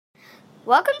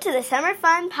Welcome to the Summer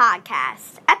Fun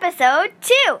Podcast, Episode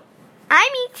 2.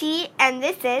 I'm E.T., and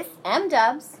this is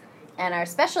M-Dubs, and our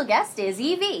special guest is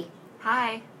Evie.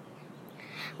 Hi.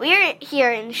 We are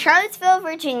here in Charlottesville,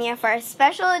 Virginia for a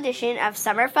special edition of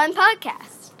Summer Fun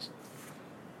Podcast.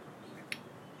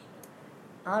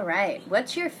 All right.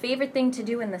 What's your favorite thing to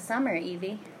do in the summer,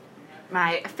 Evie?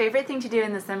 My favorite thing to do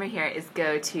in the summer here is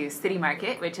go to City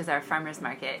Market, which is our farmer's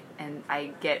market, and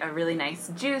I get a really nice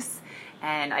juice,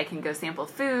 and I can go sample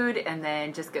food, and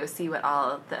then just go see what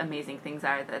all the amazing things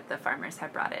are that the farmers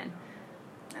have brought in.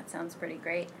 That sounds pretty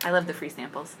great. I love the free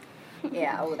samples.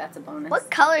 Yeah, that's a bonus.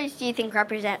 What colors do you think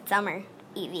represent summer,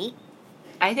 Evie?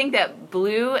 I think that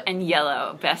blue and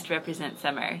yellow best represent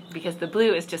summer, because the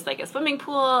blue is just like a swimming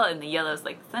pool, and the yellow is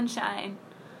like the sunshine.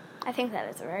 I think that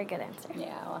is a very good answer.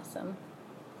 Yeah, awesome.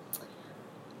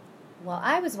 Well,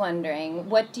 I was wondering,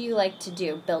 what do you like to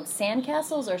do? Build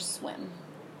sandcastles or swim?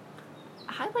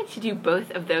 I like to do both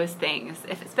of those things,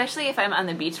 especially if I'm on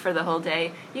the beach for the whole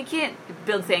day. You can't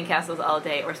build sandcastles all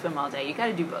day or swim all day. You got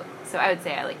to do both. So I would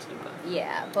say I like to do both.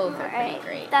 Yeah, both are pretty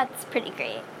great. That's pretty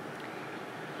great.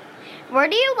 Where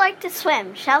do you like to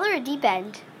swim, shallow or deep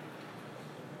end?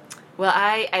 Well,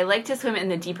 I like to swim in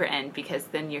the deeper end because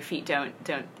then your feet don't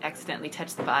accidentally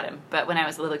touch the bottom. But when I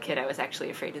was a little kid, I was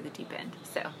actually afraid of the deep end.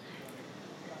 So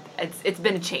it's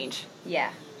been a change.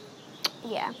 Yeah.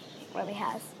 Yeah, really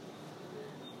has.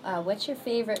 What's your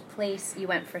favorite place you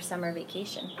went for summer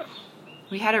vacation?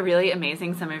 We had a really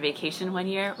amazing summer vacation one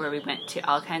year where we went to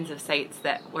all kinds of sites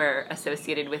that were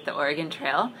associated with the Oregon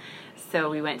Trail. So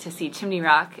we went to see Chimney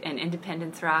Rock and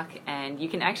Independence Rock, and you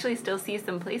can actually still see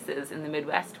some places in the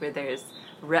Midwest where there's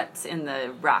ruts in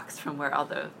the rocks from where all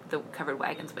the covered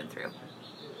wagons went through.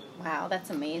 Wow, that's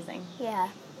amazing. Yeah.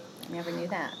 I never knew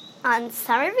that. On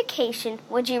summer vacation,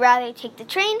 would you rather take the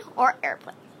train or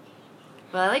airplane?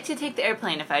 Well, I like to take the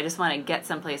airplane if I just want to get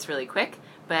someplace really quick,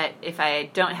 but if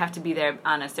I don't have to be there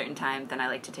on a certain time, then I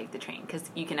like to take the train because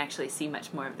you can actually see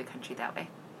much more of the country that way.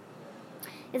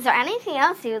 Is there anything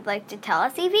else you would like to tell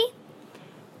us, Evie?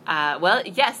 Well,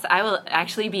 yes, I will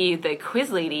actually be the quiz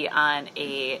lady on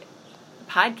a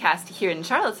podcast here in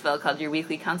Charlottesville called Your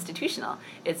Weekly Constitutional.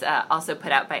 It's also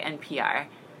put out by NPR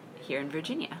here in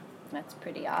Virginia. That's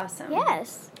pretty awesome.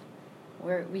 Yes.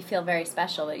 We feel very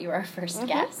special that you are our first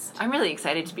guest. I'm really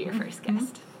excited to be your first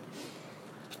guest.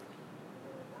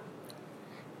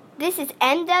 This is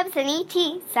M-Dubs and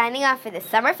E.T. signing off for the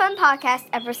Summer Fun Podcast,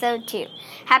 Episode 2.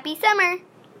 Happy summer!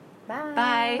 Bye.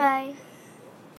 Bye. Bye.